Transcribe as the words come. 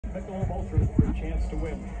Michelob Ultra for a chance to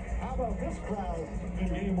win. How about this crowd in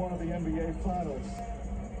Game 1 of the NBA Finals?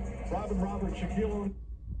 Robin Roberts, Shaquille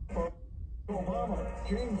O'Neal, Obama,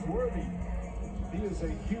 James Worthy. He is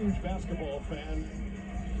a huge basketball fan,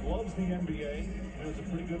 loves the NBA, and has a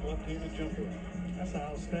pretty good left-handed jumper. That's an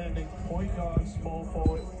outstanding point guard, small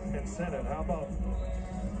forward, and center. How about,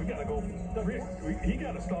 we got to go, he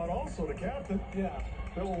got to start also, the captain. Yeah,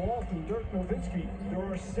 Bill Walton and Dirk Nowitzki. There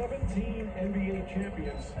are 17 NBA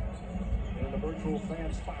champions in the virtual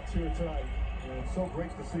fan spots here tonight. And it's so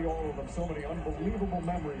great to see all of them. So many unbelievable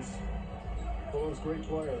memories for those great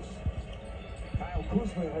players. Kyle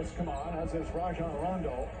Kuzma has come on, as is Rajon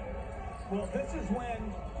Rondo. Well, this is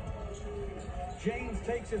when James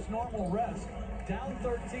takes his normal rest. Down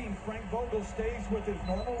 13, Frank Vogel stays with his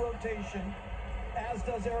normal rotation, as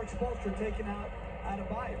does Eric Spoelstra taking out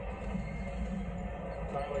Adebayo.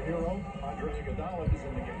 Tyler Hero, Andre Iguodala is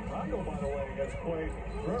in the game. Rondo, by the way, has played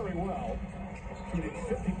very well, shooting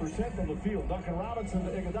 50% from the field. Duncan Robinson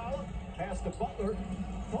to Iguodala, pass to Butler,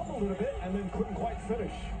 fumbled it a bit, and then couldn't quite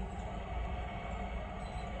finish.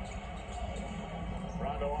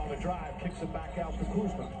 Rondo on the drive, kicks it back out to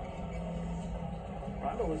Kuzma.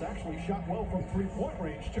 Rondo has actually shot well from three-point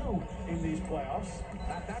range, too, in these playoffs.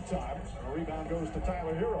 At that time, the rebound goes to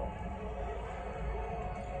Tyler Hero.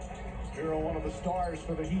 Hero, one of the stars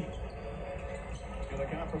for the Heat in the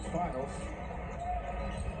conference finals.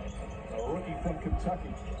 A rookie from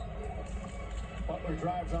Kentucky. Butler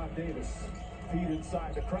drives on Davis. Feed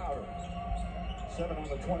inside to Crowder. 7 on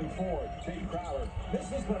the 24. Jay Crowder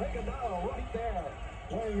misses, but Iguodala right there,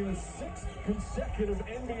 playing his 6th consecutive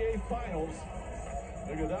NBA Finals.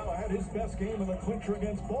 Iguodala had his best game in the clincher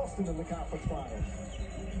against Boston in the conference finals.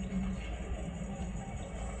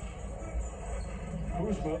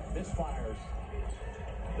 Kuzma misfires.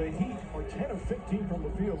 The Heat are 10 of 15 from the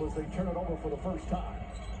field as they turn it over for the first time.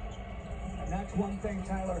 And that's one thing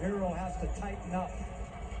Tyler Hero has to tighten up,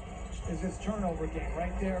 is his turnover game.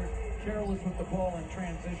 Right there, careless with the ball in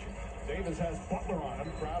transition. Davis has Butler on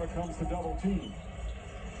him. Crowder comes to double team.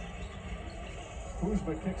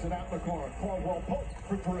 Kuzma kicks it out in the corner. Caldwell Pope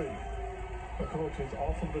for 3. The coach is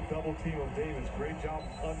off of the double team of Davis. Great job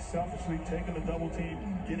unselfishly taking the double team,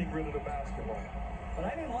 getting rid of the basketball. But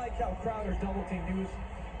I didn't like how Crowder double teamed. He was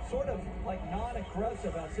sort of like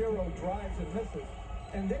non-aggressive as Hero drives and misses.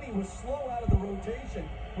 And then he was slow out of the rotation,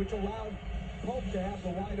 which allowed Pope to have the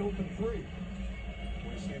wide open 3.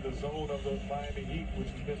 We see the zone of the Miami Heat, which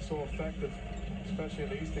has been so effective, especially in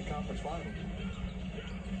the Eastern Conference Finals.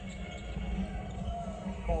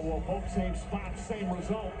 Caldwell Pope, same spot, same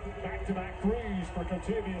result. Back-to-back threes for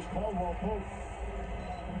Kentavious Caldwell Pope.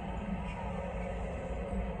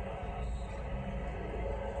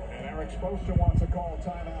 And Eric Spoelstra wants a call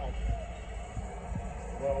timeout.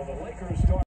 Well, the Lakers start.